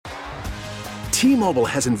T-Mobile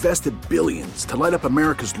has invested billions to light up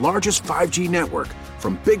America's largest 5G network,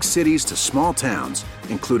 from big cities to small towns,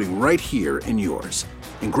 including right here in yours.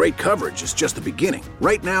 And great coverage is just the beginning.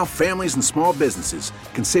 Right now, families and small businesses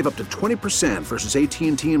can save up to 20% versus AT&T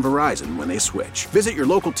and Verizon when they switch. Visit your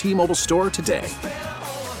local T-Mobile store today.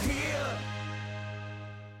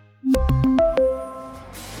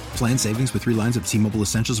 Plan savings with 3 lines of T-Mobile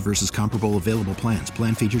Essentials versus comparable available plans.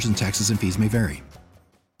 Plan features and taxes and fees may vary.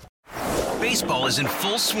 Baseball is in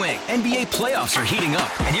full swing. NBA playoffs are heating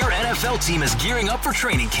up, and your NFL team is gearing up for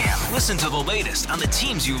training camp. Listen to the latest on the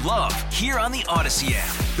teams you love here on the Odyssey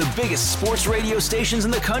app. The biggest sports radio stations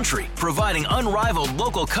in the country, providing unrivaled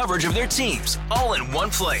local coverage of their teams, all in one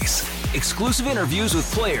place. Exclusive interviews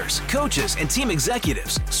with players, coaches, and team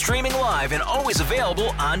executives, streaming live and always available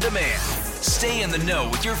on demand. Stay in the know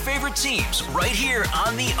with your favorite teams right here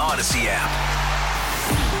on the Odyssey app.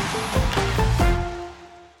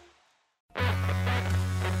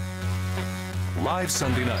 Live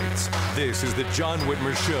Sunday nights, this is the John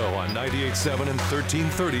Whitmer Show on 98.7 and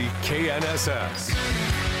 1330 KNSS.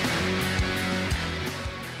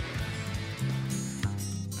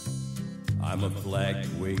 I'm a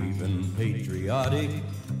flag-waving, patriotic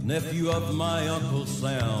nephew of my Uncle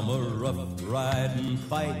Sam, a rough-riding,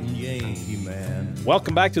 fighting Yankee man.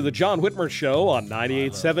 Welcome back to the John Whitmer Show on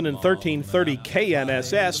 98.7 and 1330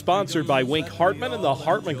 KNSS, sponsored by Wink Hartman and the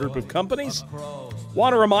Hartman Group of Companies.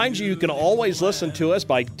 Want to remind you, you can always listen to us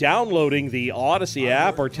by downloading the Odyssey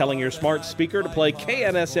app or telling your smart speaker to play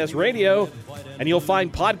KNSS Radio, and you'll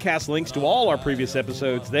find podcast links to all our previous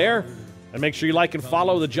episodes there. And make sure you like and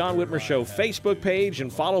follow the John Whitmer Show Facebook page,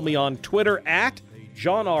 and follow me on Twitter at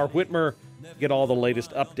John R. Whitmer. Get all the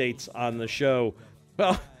latest updates on the show.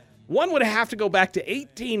 Well, one would have to go back to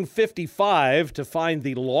 1855 to find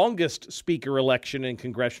the longest speaker election in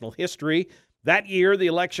congressional history. That year, the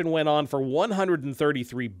election went on for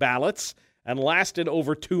 133 ballots and lasted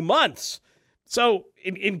over 2 months. So,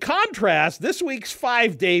 in contrast, this week's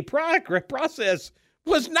 5-day process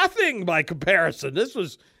was nothing by comparison. This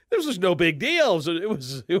was no big deal. It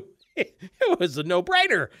was a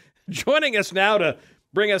no-brainer. Joining us now to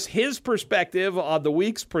bring us his perspective on the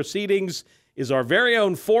week's proceedings is our very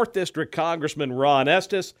own 4th District Congressman Ron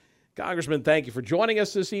Estes. Congressman, thank you for joining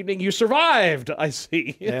us this evening. You survived, I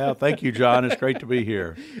see. Yeah, thank you, John. It's great to be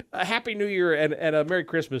here. Happy New Year and a Merry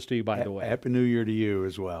Christmas to you, by the way. Happy New Year to you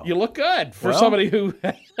as well. You look good for somebody who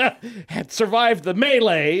had survived the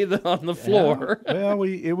melee on the floor. Yeah, well,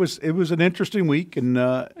 it was an interesting week, and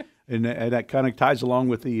that kind of ties along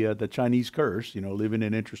with the Chinese curse, living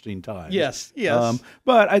in interesting times. Yes.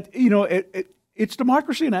 But it's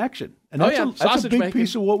democracy in action, and that's a big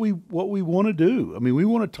piece of what we want to do. I mean, we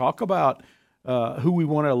want to talk about who we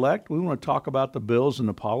want to elect. We want to talk about the bills and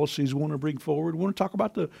the policies we want to bring forward. We want to talk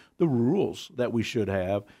about the rules that we should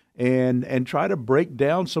have, and try to break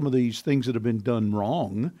down some of these things that have been done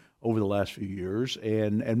wrong over the last few years,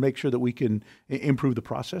 and make sure that we can improve the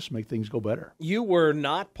process, make things go better. You were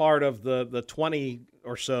not part of the 20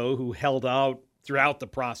 or so who held out throughout the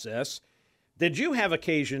process. Did you have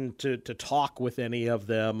occasion to talk with any of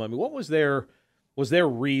them? I mean, what was their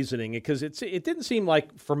reasoning? Because it didn't seem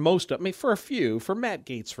like for a few, for Matt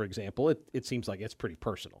Gaetz, for example, it seems like it's pretty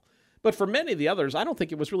personal. But for many of the others, I don't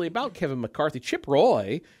think it was really about Kevin McCarthy. Chip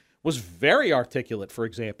Roy was very articulate, for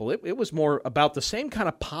example. It was more about the same kind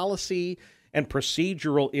of policy and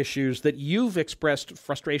procedural issues that you've expressed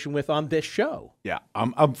frustration with on this show. Yeah,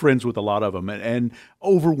 I'm friends with a lot of them, and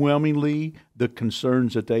overwhelmingly the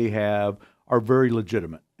concerns that they have are very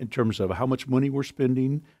legitimate in terms of how much money we're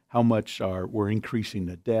spending, how much we're increasing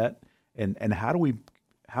the debt, and how do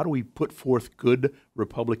we put forth good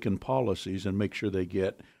Republican policies and make sure they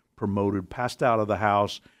get promoted, passed out of the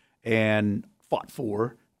House, and fought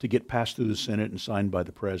for to get passed through the Senate and signed by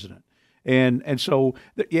the president. And so,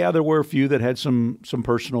 there were a few that had some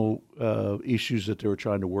personal issues that they were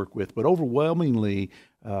trying to work with, but overwhelmingly,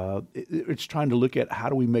 it's trying to look at how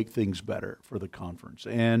do we make things better for the conference.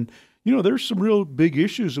 And there's some real big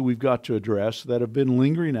issues that we've got to address that have been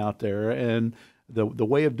lingering out there, and the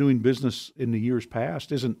way of doing business in the years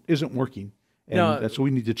past isn't working, and that's why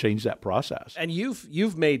we need to change that process. And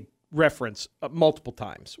you've made reference multiple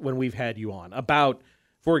times when we've had you on about,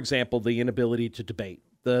 for example, the inability to debate.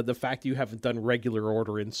 The fact that you haven't done regular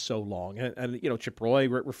order in so long. And Chip Roy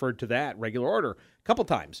referred to that, regular order, a couple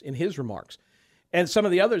times in his remarks. And some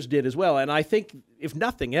of the others did as well. And I think, if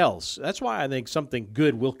nothing else, that's why I think something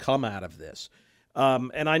good will come out of this.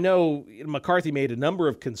 And I know McCarthy made a number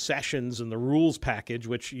of concessions in the rules package,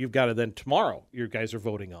 which you've got to then tomorrow, you guys are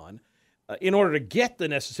voting on. in order to get the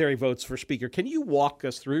necessary votes for Speaker. Can you walk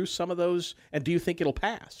us through some of those, and do you think it'll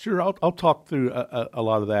pass? Sure, I'll talk through a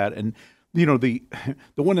lot of that. And, the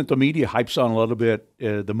one that the media hypes on a little bit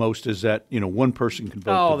the most is that, one person can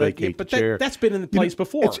vote to vacate the chair. That's been in place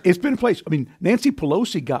before. It's been in place. I mean, Nancy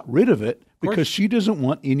Pelosi got rid of it because she doesn't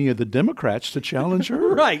want any of the Democrats to challenge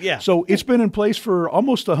her. Right, yeah. So it's been in place for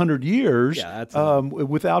almost 100 years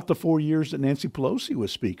without the 4 years that Nancy Pelosi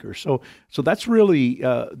was Speaker. So that's really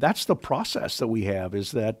that's the process that we have,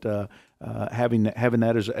 is that having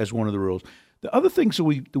that as one of the rules. The other things that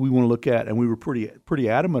we want to look at, and we were pretty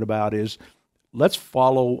adamant about, is let's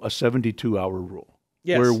follow a 72-hour rule,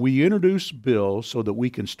 where we introduce bills so that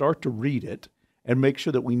we can start to read it and make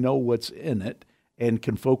sure that we know what's in it and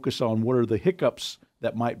can focus on what are the hiccups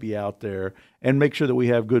that might be out there, and make sure that we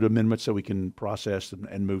have good amendments that we can process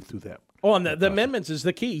and move through them. Oh, and the amendments is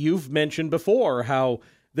the key. You've mentioned before how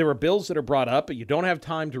there are bills that are brought up, but you don't have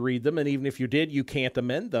time to read them, and even if you did, you can't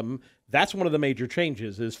amend them. That's one of the major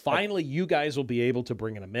changes, is finally you guys will be able to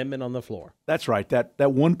bring an amendment on the floor. That's right. That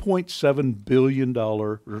 $1.7 billion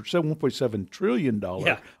or $1.7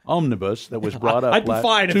 trillion omnibus that was brought up I'd be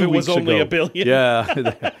fine if it was only $1 billion. Yeah,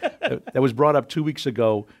 that was brought up 2 weeks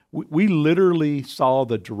ago. We literally saw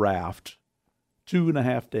the draft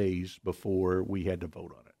 2.5 days before we had to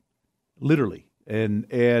vote on it. Literally. And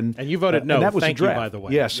you voted no. And that was Thank a draft. you, by the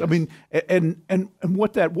way. Yes. I mean, and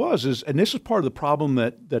what that was is, and this is part of the problem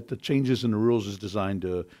that the changes in the rules is designed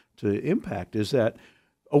to impact, is that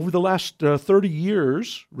over the last 30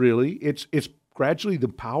 years, really, it's gradually the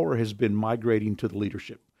power has been migrating to the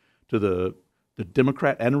leadership, to the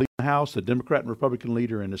Democrat and in the House, the Democrat and Republican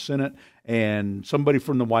leader in the Senate, and somebody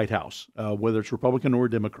from the White House, whether it's Republican or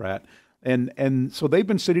Democrat. And so they've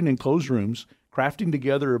been sitting in closed rooms crafting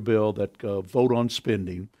together a bill that vote on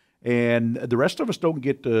spending, and the rest of us don't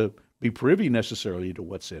get to be privy necessarily to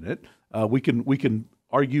what's in it. We can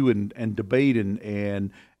argue and debate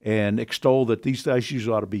and extol that these issues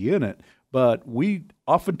ought to be in it, but we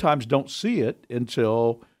oftentimes don't see it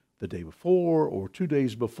until the day before or 2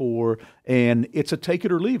 days before, and it's a take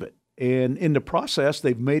it or leave it. And in the process,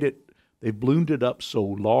 they've ballooned it up so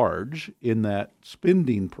large in that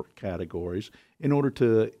spending categories in order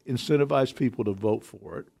to incentivize people to vote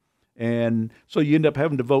for it. And so you end up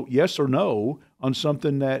having to vote yes or no on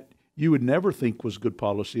something that you would never think was good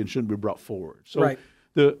policy and shouldn't be brought forward. So right.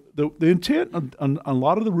 The intent on a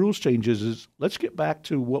lot of the rules changes is, let's get back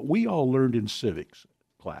to what we all learned in civics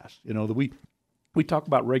class. That we talk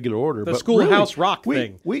about regular order, the but schoolhouse rock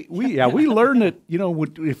thing. We learned that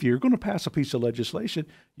if you're going to pass a piece of legislation,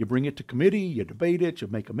 you bring it to committee, you debate it, you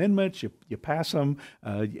make amendments, you pass them,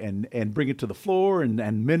 and bring it to the floor and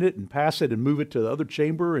amend it and pass it and move it to the other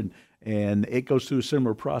chamber, and it goes through a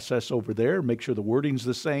similar process over there. Make sure the wording's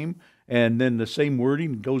the same, and then the same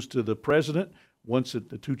wording goes to the president once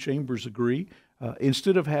the two chambers agree.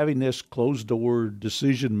 Instead of having this closed-door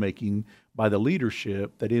decision-making by the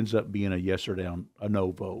leadership that ends up being a yes or a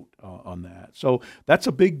no vote on that. So that's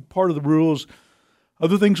a big part of the rules.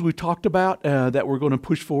 Other things we talked about that we're going to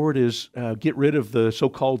push forward is get rid of the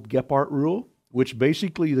so-called Gephardt rule, which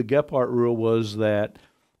basically the Gephardt rule was that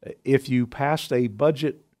if you passed a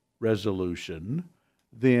budget resolution,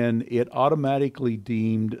 then it automatically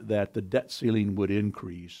deemed that the debt ceiling would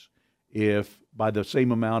increase if by the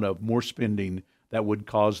same amount of more spending that would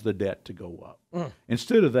cause the debt to go up.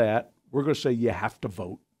 Instead of that, we're going to say you have to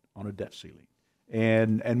vote on a debt ceiling.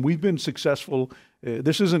 And we've been successful.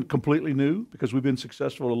 This isn't completely new, because we've been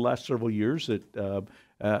successful the last several years that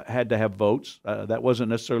had to have votes. That wasn't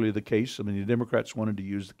necessarily the case. I mean, the Democrats wanted to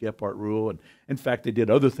use the Gephardt rule, and in fact, they did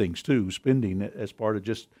other things too, spending as part of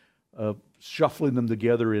just shuffling them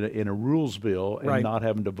together in a rules bill and not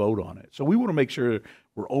having to vote on it. So we want to make sure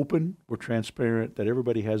we're open, we're transparent, that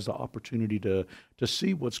everybody has the opportunity to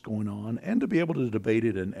see what's going on and to be able to debate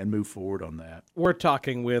it and move forward on that. We're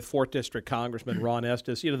talking with 4th District Congressman Ron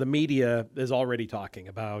Estes. The media is already talking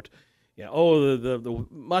about, the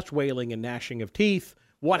much wailing and gnashing of teeth.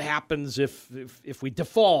 What happens if we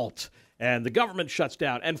default and the government shuts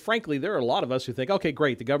down? And frankly, there are a lot of us who think, okay,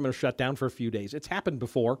 great, the government will shut down for a few days. It's happened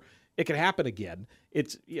before. It can happen again.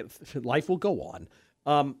 Life will go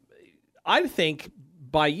on. I think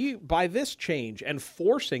by this change and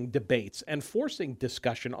forcing debates and forcing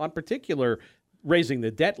discussion on particular raising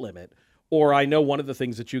the debt limit, or I know one of the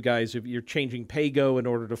things that you guys, if you're changing PAYGO in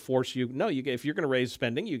order to force if you're going to raise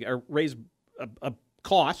spending, you raise a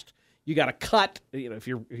cost, you got to cut. If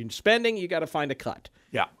you're spending, you got to find a cut.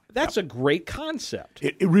 Yeah. That's a great concept.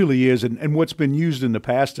 It really is. And what's been used in the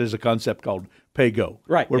past is a concept called pay-go.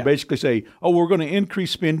 Right. Where yeah. basically say, we're going to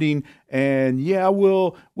increase spending, and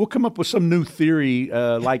we'll come up with some new theory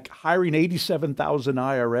like hiring 87,000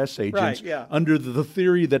 IRS agents under the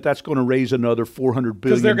theory that's going to raise another $400 billion.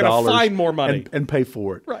 Because they're going to find more money. And pay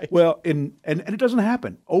for it. Right. Well, and it doesn't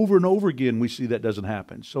happen. Over and over again, we see that doesn't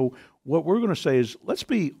happen. So what we're going to say is let's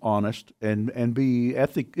be honest and be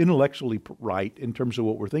intellectually right in terms of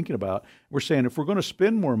what we're thinking about. We're saying if we're going to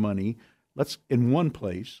spend more money, let's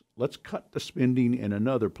cut the spending in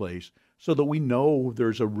another place so that we know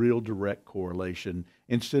there's a real direct correlation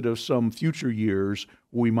instead of some future years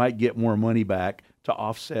where we might get more money back to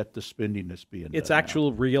offset the spending that's being done. It's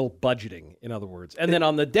actual real budgeting, in other words. And then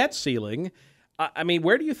on the debt ceiling, I mean,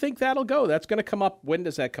 where do you think that'll go? That's going to come up. When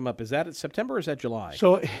does that come up? Is that in September or is that July?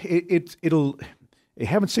 So it'll. I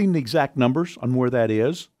haven't seen the exact numbers on where that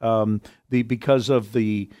is. There's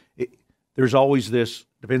always this.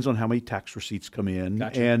 Depends on how many tax receipts come in,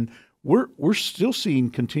 Gotcha. And we're still seeing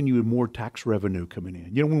continuing more tax revenue coming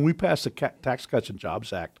in. When we passed the Tax Cuts and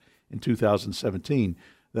Jobs Act in 2017,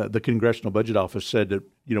 the Congressional Budget Office said that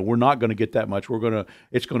we're not going to get that much.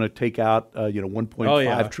 It's going to take out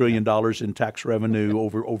 $1.5 trillion in tax revenue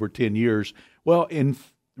over 10 years. Well, in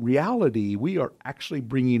reality, we are actually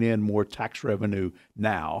bringing in more tax revenue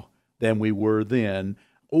now than we were then,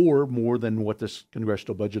 or more than what this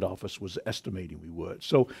Congressional Budget Office was estimating we would.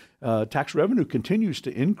 So tax revenue continues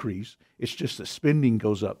to increase. It's just that spending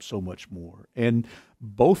goes up so much more. And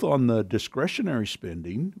both on the discretionary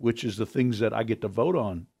spending, which is the things that I get to vote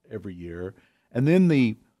on every year, and then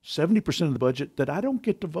the 70% of the budget that I don't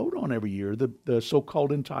get to vote on every year, the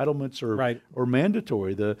so-called entitlements or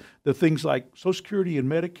mandatory, the things like Social Security and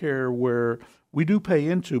Medicare where we do pay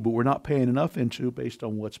into, but we're not paying enough into based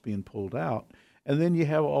on what's being pulled out. And then you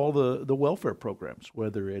have all the welfare programs,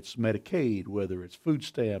 whether it's Medicaid, whether it's food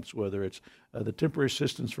stamps, whether it's the temporary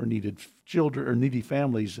assistance for needy children or needy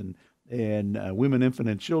families, and women, infant,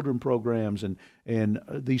 and children programs, and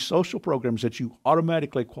these social programs that you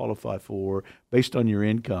automatically qualify for based on your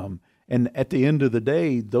income. And at the end of the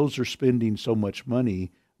day, those are spending so much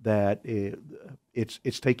money that it's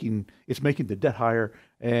making the debt higher.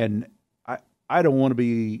 And I don't want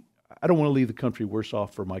to leave the country worse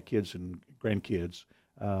off for my kids and grandkids.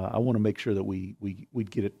 I want to make sure that we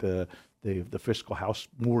get the fiscal house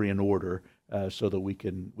more in order so that we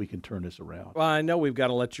can turn this around. Well, I know we've got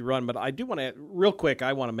to let you run, but I do want to real quick.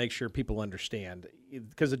 I want to make sure people understand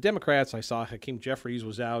because the Democrats. I saw Hakeem Jeffries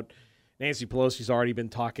was out. Nancy Pelosi's already been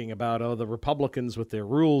talking about the Republicans with their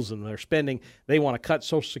rules and their spending. They want to cut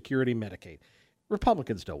Social Security, Medicaid.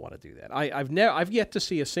 Republicans don't want to do that. I've yet to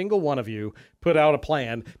see a single one of you put out a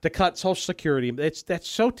plan to cut Social Security. That's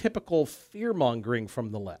so typical fear-mongering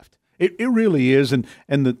from the left. It really is, and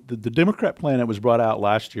the Democrat plan that was brought out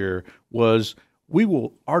last year was we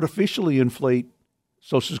will artificially inflate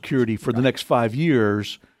Social Security for the next 5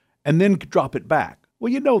 years and then drop it back.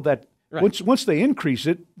 Well, that once they increase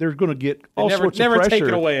it, they're going to get all sorts of pressure take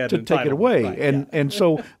it away to take it away, right, and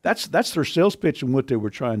so that's their sales pitch and what they were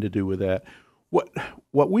trying to do with that.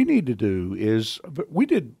 What we need to do is we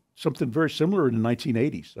did something very similar in the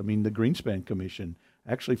 1980s. I mean, the Greenspan Commission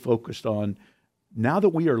actually focused on now that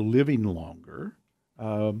we are living longer,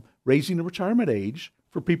 raising the retirement age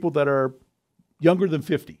for people that are younger than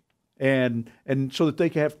 50, and so that they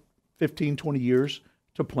can have 15, 20 years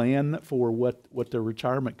to plan for what their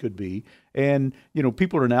retirement could be. And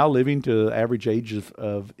people are now living to average age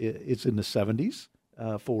of it's in the 70s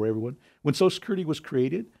for everyone. When Social Security was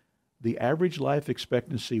created, the average life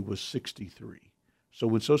expectancy was 63. So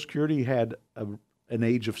when Social Security had an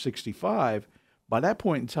age of 65, by that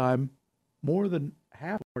point in time, more than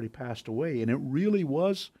half already passed away, and it really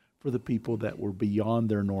was for the people that were beyond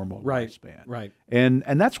their normal lifespan. Right. And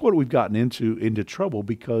that's what we've gotten into trouble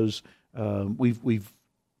because we've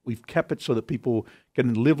kept it so that people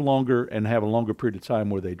can live longer and have a longer period of time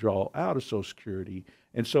where they draw out of Social Security.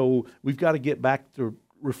 And so we've got to get back to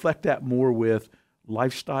reflect that more with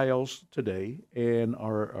lifestyles today and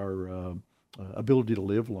our ability to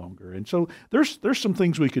live longer. And so there's some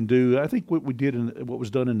things we can do. I think what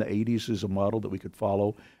was done in the 80s is a model that we could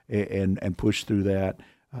follow and push through that.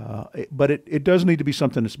 But it does need to be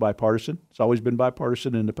something that's bipartisan. It's always been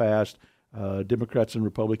bipartisan in the past. Democrats and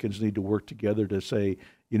Republicans need to work together to say,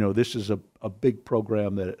 this is a big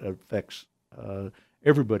program that affects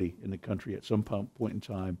everybody in the country at some point in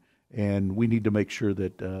time. And we need to make sure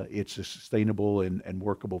that it's sustainable and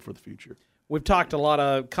workable for the future. We've talked a lot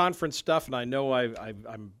of conference stuff, and I know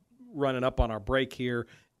I'm running up on our break here.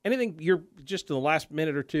 Anything you're just in the last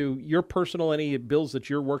minute or two, your personal, any bills that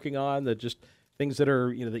you're working on that just things that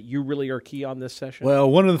are, that you really are key on this session? Well,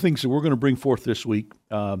 one of the things that we're going to bring forth this week,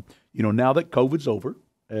 now that COVID's over,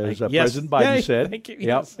 as President Biden said, thank you.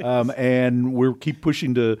 Yes. And we'll keep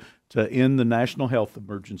pushing to end the national health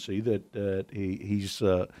emergency that he's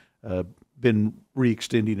been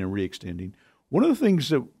re-extending. One of the things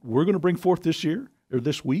that we're going to bring forth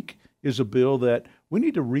this week is a bill that we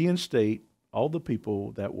need to reinstate all the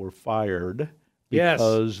people that were fired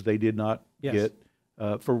because they did not get,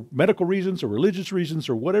 for medical reasons or religious reasons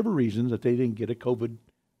or whatever reasons, that they didn't get a COVID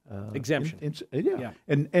exemption.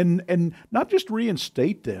 And not just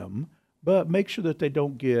reinstate them, but make sure that they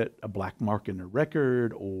don't get a black mark in their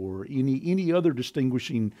record or any other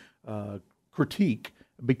distinguishing critique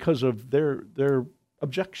because of their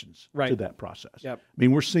objections to that process. Yep. I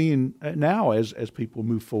mean, we're seeing now as people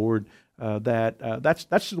move forward that's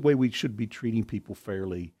the way we should be treating people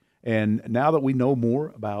fairly. And now that we know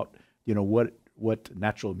more about what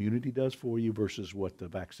natural immunity does for you versus what the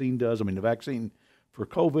vaccine does. I mean, the vaccine for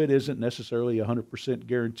COVID isn't necessarily 100%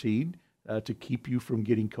 guaranteed to keep you from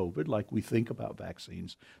getting COVID like we think about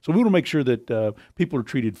vaccines. So we want to make sure that people are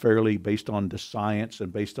treated fairly based on the science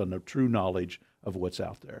and based on the true knowledge of what's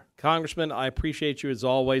out there. Congressman, I appreciate you as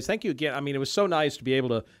always. Thank you again. I mean, it was so nice to be able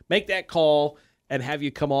to make that call and have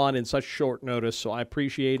you come on in such short notice. So I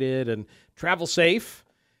appreciate it, and travel safe.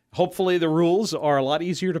 Hopefully the rules are a lot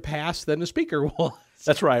easier to pass than the speaker was.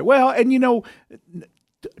 That's right. Well, and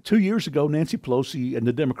 2 years ago, Nancy Pelosi and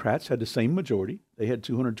the Democrats had the same majority. They had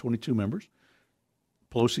 222 members.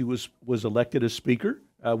 Pelosi was elected as Speaker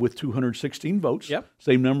with 216 votes. Yep.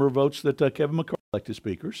 Same number of votes that Kevin McCarthy elected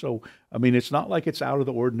Speaker. So, I mean, it's not like it's out of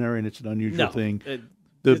the ordinary and it's an unusual thing.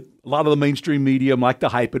 A lot of the mainstream media like to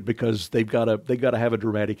hype it because they've got to have a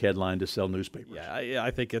dramatic headline to sell newspapers. Yeah,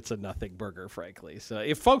 I think it's a nothing burger, frankly. So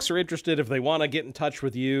if folks are interested, if they want to get in touch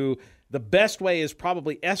with you, the best way is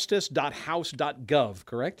probably estes.house.gov,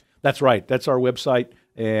 correct? That's right. That's our website,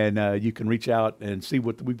 and you can reach out and see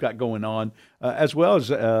what we've got going on, as well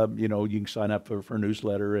as you can sign up for a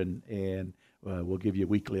newsletter, and we'll give you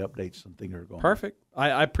weekly updates on things that are going on. Perfect.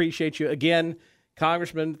 I appreciate you again.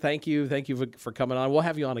 Congressman, thank you for coming on. We'll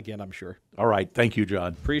have you on again, I'm sure. All right. Thank you, John.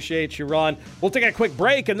 Appreciate you, Ron. We'll take a quick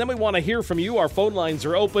break, and then we want to hear from you. Our phone lines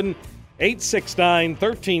are open,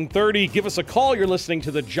 869-1330. Give us a call. You're listening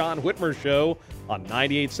to The John Whitmer Show on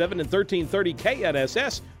 98.7 and 1330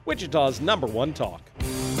 KNSS, Wichita's #1 talk.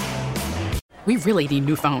 We really need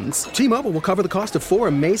new phones. T-Mobile will cover the cost of 4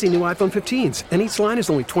 amazing new iPhone 15s, and each line is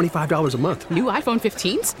only $25 a month. New iPhone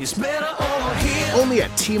 15s? It's better over here. Only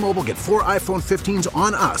at T-Mobile, get 4 iPhone 15s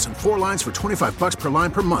on us and 4 lines for $25 per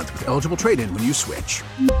line per month with eligible trade-in when you switch.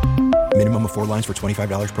 Minimum of 4 lines for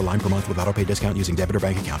 $25 per line per month with autopay discount using debit or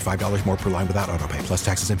bank account. $5 more per line without autopay, plus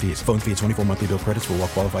taxes and fees. Phone fee at 24 monthly bill credits for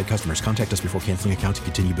well-qualified customers. Contact us before canceling account to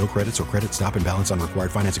continue bill credits or credit stop and balance on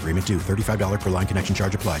required finance agreement due. $35 per line connection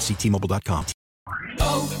charge applies. See T-Mobile.com.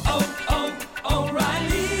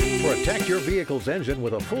 O'Reilly. Protect your vehicle's engine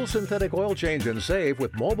with a full synthetic oil change and save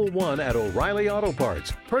with Mobil 1 at O'Reilly Auto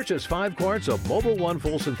Parts. Purchase 5 quarts of Mobil 1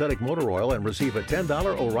 full synthetic motor oil and receive a $10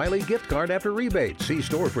 O'Reilly gift card after rebate. See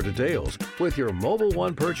store for details. With your Mobil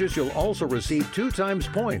 1 purchase, you'll also receive 2 times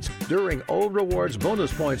points during O Rewards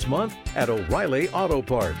Bonus Points Month at O'Reilly Auto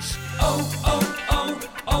Parts.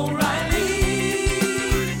 O'Reilly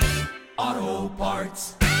Auto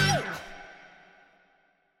Parts.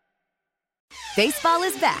 Baseball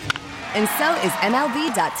is back, and so is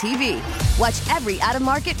MLB.tv. Watch every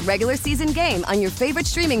out-of-market regular season game on your favorite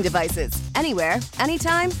streaming devices, anywhere,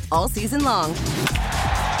 anytime, all season long.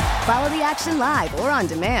 Follow the action live or on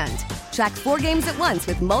demand. Track 4 games at once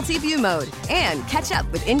with multi-view mode and catch up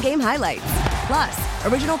with in-game highlights. Plus,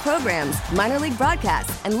 original programs, minor league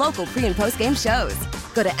broadcasts, and local pre- and post-game shows.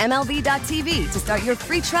 Go to MLB.tv to start your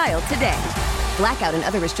free trial today. Blackout and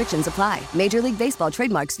other restrictions apply. Major League Baseball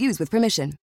trademarks used with permission.